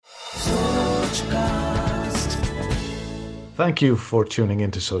Sochcast. Thank you for tuning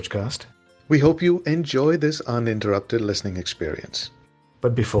into Sochcast. We hope you enjoy this uninterrupted listening experience.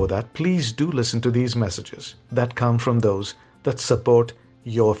 But before that, please do listen to these messages that come from those that support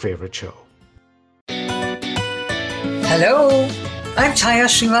your favorite show. Hello, I'm Chaya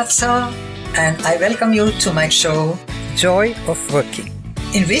Srivatsa and I welcome you to my show, Joy of Working,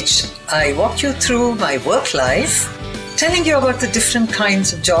 in which I walk you through my work life, telling you about the different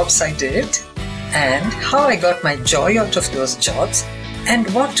kinds of jobs I did and how I got my joy out of those jobs and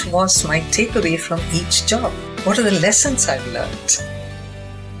what was my takeaway from each job. What are the lessons I've learned?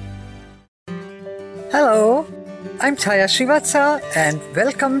 Hello, I'm Chaya Srivatsa and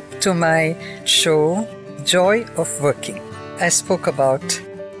welcome to my show, Joy of Working. I spoke about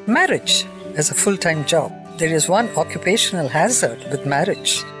marriage as a full-time job. There is one occupational hazard with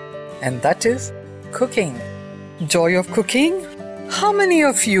marriage, and that is cooking. Joy of cooking? How many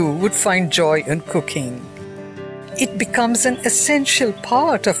of you would find joy in cooking? It becomes an essential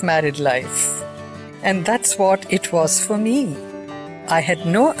part of married life, and that's what it was for me. I had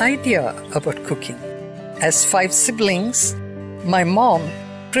no idea about cooking. As 5 siblings, my mom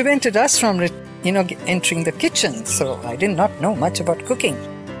prevented us from entering the kitchen, so I did not know much about cooking.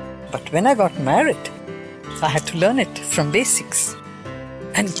 But when I got married, I had to learn it from basics.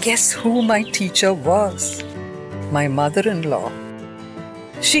 And guess who my teacher was? My mother-in-law.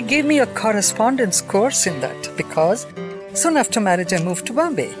 She gave me a correspondence course in that because soon after marriage I moved to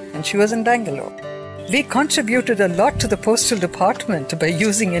Bombay and she was in Bangalore. We contributed a lot to the postal department by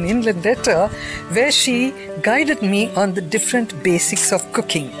using an inland letter where she guided me on the different basics of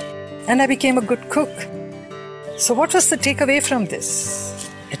cooking. And I became a good cook. So what was the takeaway from this?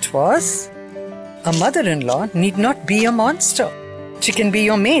 It was, a mother-in-law need not be a monster. She can be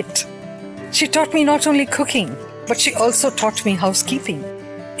your mate. She taught me not only cooking, but she also taught me housekeeping,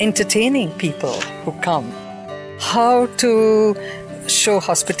 entertaining people who come, how to show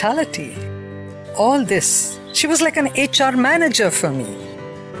hospitality. All this. She was like an HR manager for me.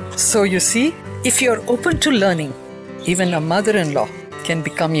 So you see, if you're open to learning, even a mother-in-law can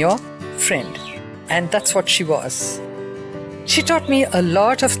become your friend. And that's what she was. She taught me a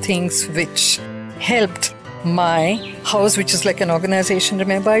lot of things which helped my house, which is like an organization,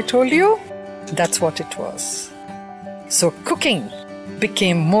 remember I told you? That's what it was. So cooking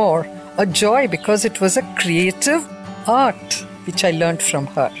became more a joy because it was a creative art which I learned from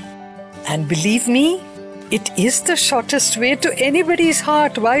her. And believe me, it is the shortest way to anybody's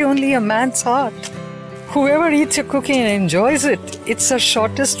heart. Why only a man's heart? Whoever eats your cooking and enjoys it, it's the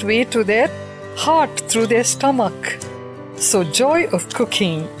shortest way to their heart through their stomach. So joy of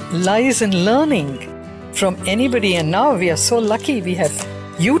cooking lies in learning from anybody. And now we are so lucky we have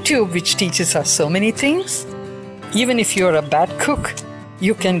YouTube which teaches us so many things. Even if you're a bad cook,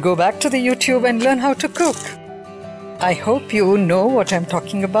 you can go back to the YouTube and learn how to cook. I hope you know what I'm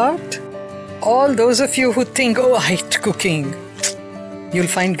talking about. All those of you who think, oh, I hate cooking, you'll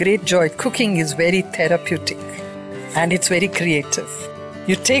find great joy. Cooking is very therapeutic and it's very creative.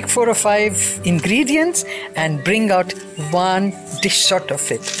 You take 4 or 5 ingredients and bring out one dish out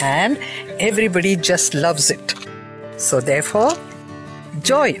of it and everybody just loves it. So therefore,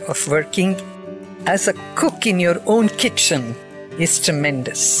 joy of working as a cook in your own kitchen is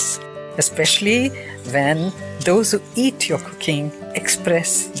tremendous, especially when those who eat your cooking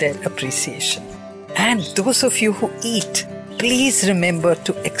express their appreciation. And those of you who eat, please remember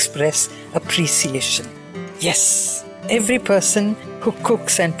to express appreciation. Yes, every person who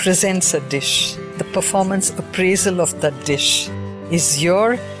cooks and presents a dish, the performance appraisal of that dish is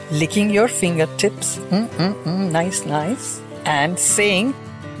your licking your fingertips, nice, and saying,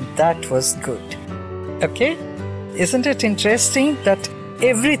 that was good. Okay? Isn't it interesting that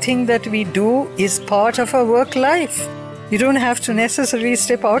everything that we do is part of our work life? You don't have to necessarily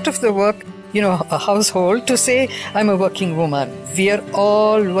step out of the work, a household to say, I'm a working woman. We are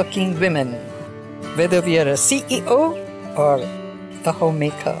all working women. Whether we are a CEO or a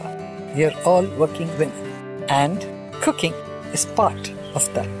homemaker, we are all working women. And cooking is part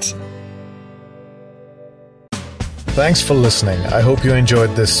of that. Thanks for listening. I hope you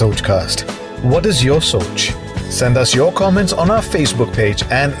enjoyed this Sochcast. What is your Soch? Send us your comments on our Facebook page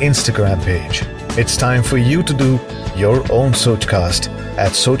and Instagram page. It's time for you to do your own Sochcast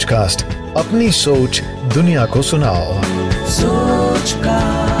at Sochcast. Apni Soch Duniya ko sunao.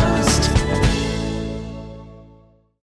 Sochcast.